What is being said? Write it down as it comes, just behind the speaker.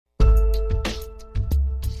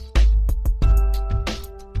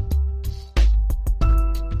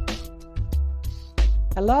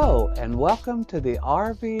Hello, and welcome to the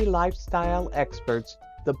RV Lifestyle Experts,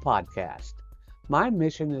 the podcast. My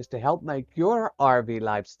mission is to help make your RV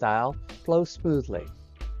lifestyle flow smoothly.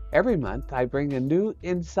 Every month, I bring a new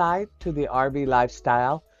insight to the RV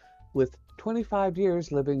lifestyle. With 25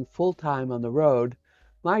 years living full time on the road,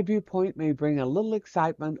 my viewpoint may bring a little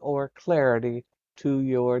excitement or clarity to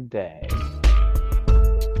your day.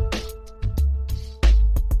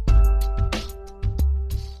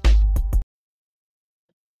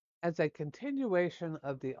 As a continuation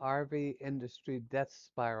of the RV Industry Death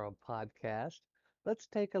Spiral podcast, let's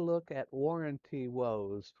take a look at warranty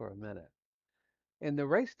woes for a minute. In the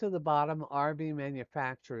race to the bottom, RV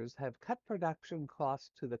manufacturers have cut production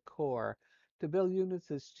costs to the core to build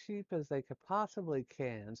units as cheap as they could possibly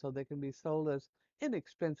can so they can be sold as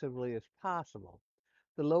inexpensively as possible.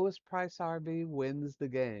 The lowest price RV wins the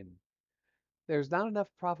game. There's not enough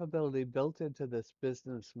profitability built into this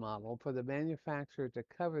business model for the manufacturer to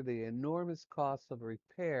cover the enormous costs of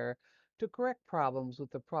repair to correct problems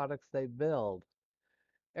with the products they build.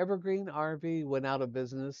 Evergreen RV went out of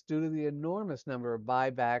business due to the enormous number of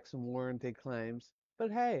buybacks and warranty claims,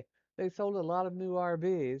 but hey, they sold a lot of new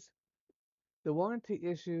RVs. The warranty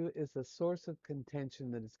issue is a source of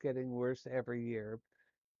contention that is getting worse every year.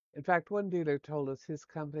 In fact, one dealer told us his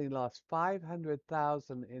company lost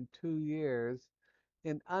 500,000 in 2 years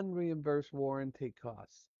in unreimbursed warranty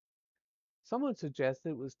costs. Someone suggested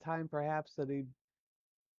it was time perhaps that he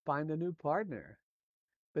find a new partner,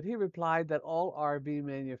 but he replied that all RV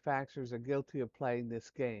manufacturers are guilty of playing this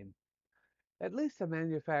game. At least the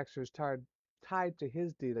manufacturers tied to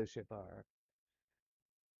his dealership are.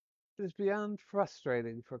 It is beyond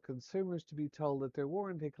frustrating for consumers to be told that their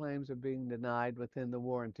warranty claims are being denied within the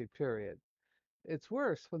warranty period. It's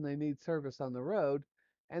worse when they need service on the road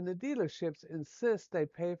and the dealerships insist they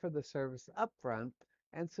pay for the service upfront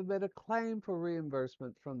and submit a claim for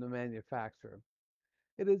reimbursement from the manufacturer.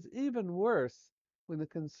 It is even worse when the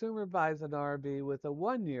consumer buys an RV with a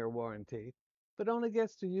 1 year warranty, but only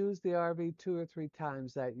gets to use the RV 2 or 3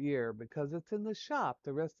 times that year because it's in the shop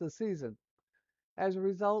the rest of the season. As a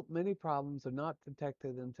result, many problems are not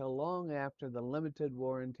detected until long after the limited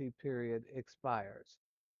warranty period expires.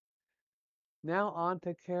 Now on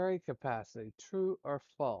to carry capacity, true or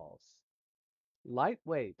false.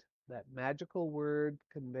 Lightweight, that magical word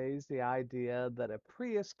conveys the idea that a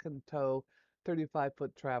Prius can tow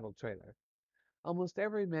 35-foot travel trailer. Almost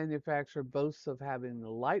every manufacturer boasts of having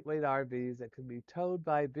lightweight RVs that can be towed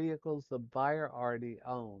by vehicles the buyer already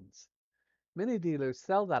owns. Many dealers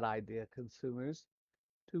sell that idea to consumers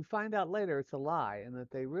to find out later it's a lie and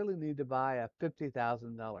that they really need to buy a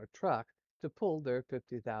 $50,000 truck to pull their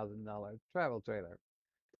 $50,000 travel trailer.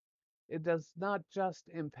 It does not just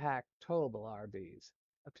impact towable RVs.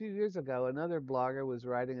 A few years ago, another blogger was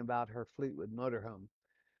writing about her Fleetwood motorhome.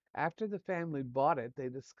 After the family bought it, they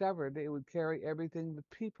discovered it would carry everything but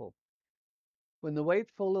people. When the weight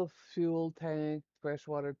full of fuel tank,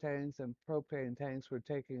 freshwater tanks, and propane tanks were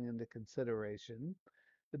taken into consideration,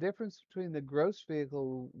 the difference between the gross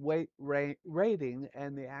vehicle weight rating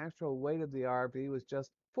and the actual weight of the RV was just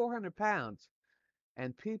 400 pounds,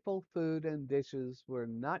 and people, food, and dishes were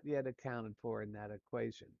not yet accounted for in that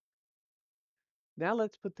equation. Now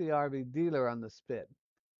let's put the RV dealer on the spit.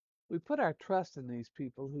 We put our trust in these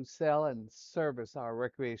people who sell and service our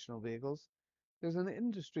recreational vehicles. There's an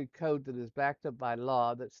industry code that is backed up by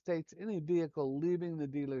law that states any vehicle leaving the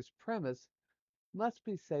dealer's premise must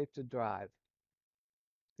be safe to drive.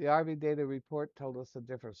 The RV Data Report told us a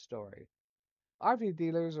different story. RV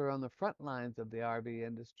dealers are on the front lines of the RV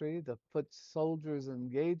industry, the foot soldiers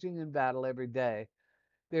engaging in battle every day.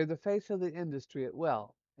 They're the face of the industry at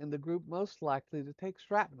well, and the group most likely to take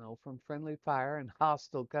shrapnel from friendly fire and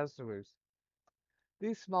hostile customers.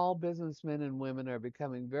 These small businessmen and women are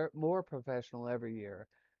becoming more professional every year,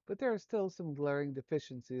 but there are still some glaring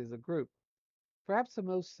deficiencies as a group. Perhaps the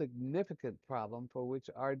most significant problem for which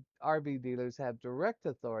our RV dealers have direct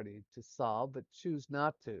authority to solve but choose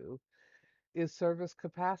not to is service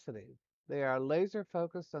capacity. They are laser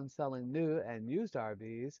focused on selling new and used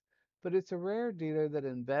RVs, but it's a rare dealer that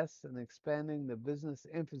invests in expanding the business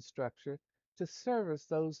infrastructure to service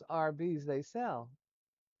those RVs they sell.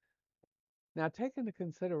 Now, take into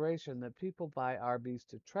consideration that people buy RVs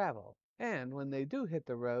to travel, and when they do hit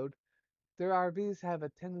the road, their RVs have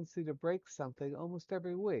a tendency to break something almost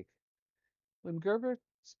every week. When Gerber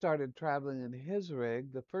started traveling in his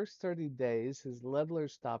rig, the first 30 days his leveler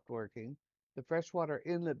stopped working, the freshwater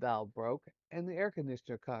inlet valve broke, and the air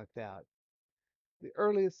conditioner conked out. The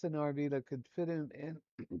earliest an RV could fit him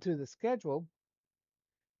into the schedule,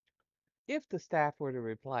 if the staff were to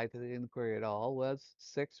reply to the inquiry at all, was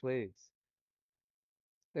 6 weeks.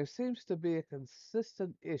 There seems to be a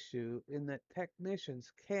consistent issue in that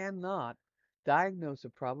technicians cannot diagnose a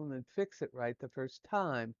problem and fix it right the first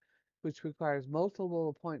time, which requires multiple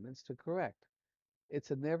appointments to correct.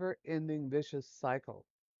 It's a never ending vicious cycle.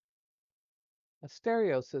 A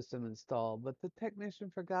stereo system installed, but the technician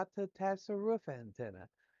forgot to attach the roof antenna.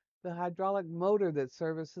 The hydraulic motor that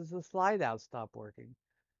services the slide out stopped working.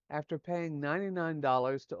 After paying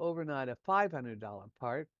 $99 to overnight a $500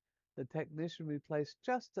 part, the technician replaced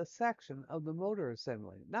just a section of the motor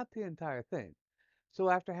assembly, not the entire thing. So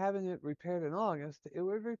after having it repaired in August, it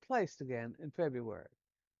was replaced again in February.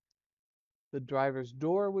 The driver's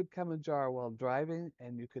door would come ajar while driving,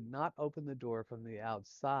 and you could not open the door from the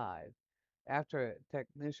outside. After a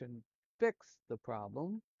technician fixed the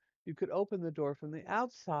problem, you could open the door from the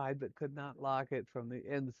outside but could not lock it from the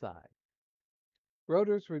inside.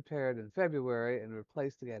 Rotors repaired in February and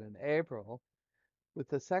replaced again in April, with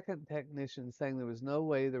the second technician saying there was no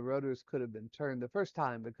way the rotors could have been turned the first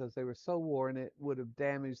time because they were so worn it would have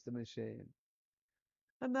damaged the machine.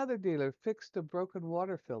 Another dealer fixed a broken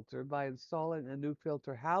water filter by installing a new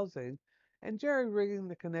filter housing and jerry rigging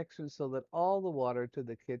the connection so that all the water to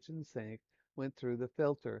the kitchen sink went through the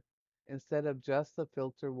filter instead of just the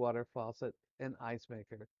filter water faucet and ice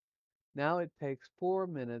maker. Now it takes 4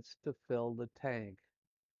 minutes to fill the tank.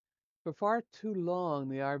 For far too long,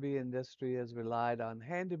 the RV industry has relied on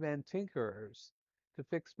handyman tinkerers to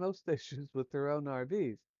fix most issues with their own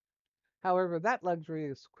RVs. However, that luxury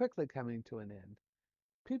is quickly coming to an end.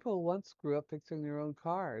 People once grew up fixing their own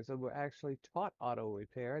cars and were actually taught auto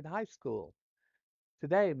repair in high school.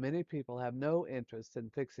 Today, many people have no interest in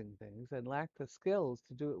fixing things and lack the skills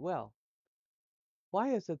to do it well.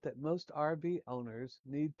 Why is it that most RV owners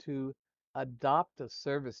need to adopt a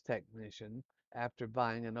service technician after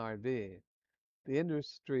buying an RV? The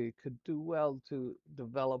industry could do well to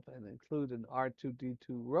develop and include an R2D2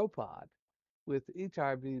 robot with each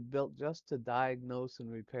RV built just to diagnose and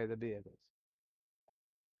repair the vehicles.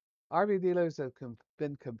 RV dealers have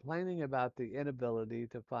been complaining about the inability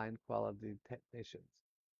to find quality technicians.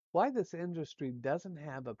 Why this industry doesn't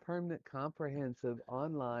have a permanent, comprehensive,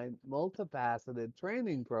 online, multifaceted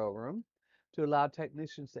training program to allow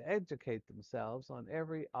technicians to educate themselves on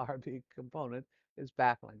every RV component is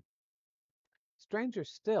baffling. Stranger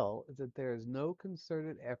still is that there is no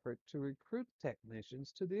concerted effort to recruit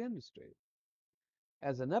technicians to the industry.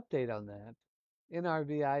 As an update on that,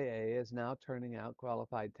 NRVIA is now turning out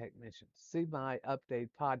qualified technicians. See my update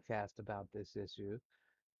podcast about this issue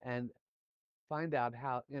and find out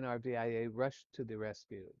how NRVIA rushed to the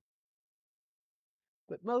rescue.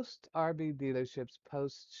 But most RV dealerships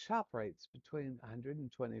post shop rates between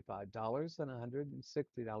 $125 and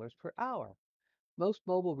 $160 per hour. Most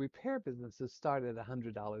mobile repair businesses start at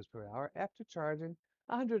 $100 per hour after charging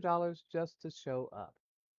 $100 just to show up.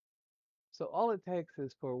 So all it takes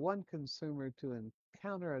is for one consumer to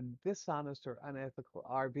encounter a dishonest or unethical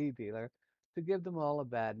RV dealer to give them all a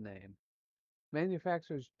bad name.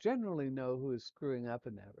 Manufacturers generally know who is screwing up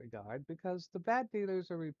in that regard because the bad dealers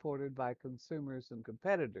are reported by consumers and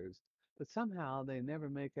competitors, but somehow they never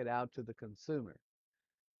make it out to the consumer.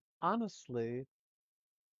 Honestly,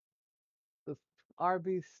 the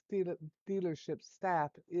RV dealership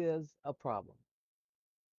staff is a problem,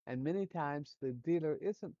 and many times the dealer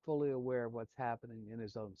isn't fully aware of what's happening in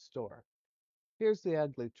his own store. Here's the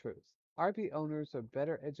ugly truth. RV owners are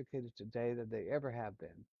better educated today than they ever have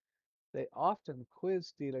been. They often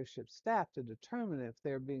quiz dealership staff to determine if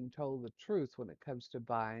they're being told the truth when it comes to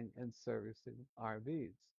buying and servicing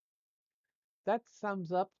RVs. That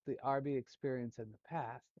sums up the RV experience in the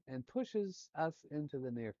past and pushes us into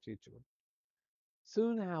the near future.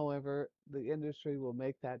 Soon, however, the industry will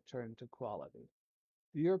make that turn to quality.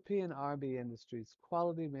 The European RV industry's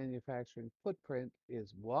quality manufacturing footprint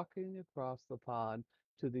is walking across the pond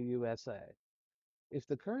to the USA. If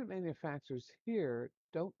the current manufacturers here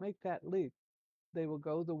don't make that leap, they will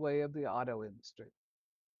go the way of the auto industry,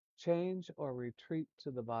 change or retreat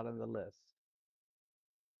to the bottom of the list.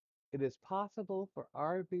 It is possible for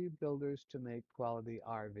RV builders to make quality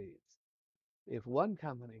RVs. If one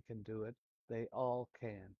company can do it, they all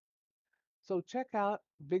can. So check out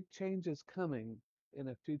Big Changes Coming in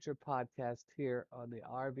a future podcast here on the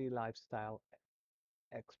RV Lifestyle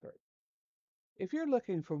Expert. If you're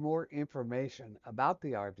looking for more information about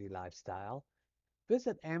the RV lifestyle,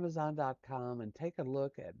 visit Amazon.com and take a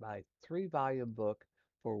look at my 3-volume book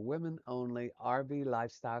for women only RV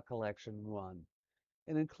Lifestyle Collection 1.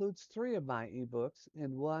 It includes 3 of my ebooks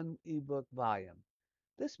in one ebook volume.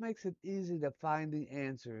 This makes it easy to find the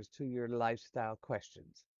answers to your lifestyle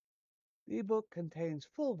questions. The ebook contains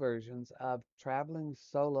full versions of traveling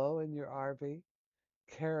solo in your RV,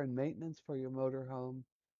 care and maintenance for your motorhome,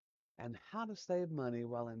 and how to save money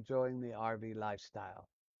while enjoying the RV lifestyle.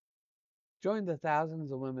 Join the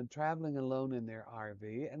thousands of women traveling alone in their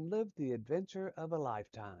RV and live the adventure of a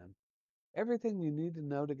lifetime. Everything you need to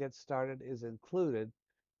know to get started is included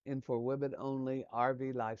in For Women Only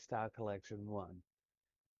RV Lifestyle Collection 1.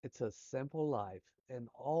 It's a simple life and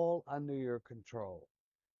all under your control.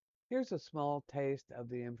 Here's a small taste of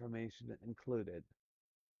the information included.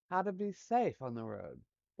 How to be safe on the road.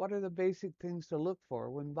 What are the basic things to look for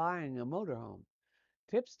when buying a motorhome?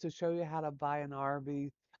 Tips to show you how to buy an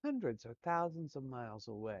RV hundreds or thousands of miles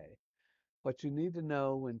away. What you need to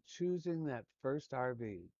know when choosing that first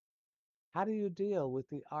RV. How do you deal with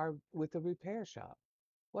the repair shop?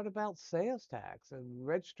 What about sales tax and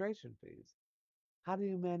registration fees? How do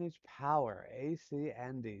you manage power, AC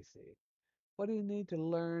and DC? What do you need to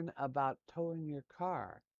learn about towing your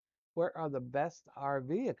car? Where are the best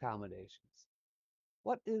RV accommodations?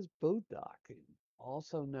 What is boondocking,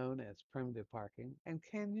 also known as primitive parking, and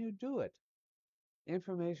can you do it?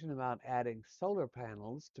 Information about adding solar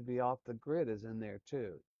panels to be off the grid is in there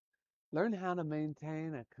too. Learn how to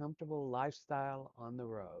maintain a comfortable lifestyle on the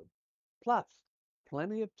road. Plus,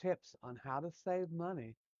 plenty of tips on how to save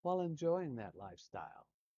money while enjoying that lifestyle.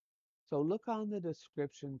 So look on the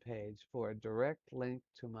description page for a direct link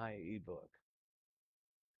to my ebook.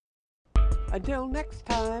 Until next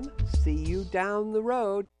time, see you down the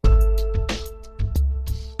road.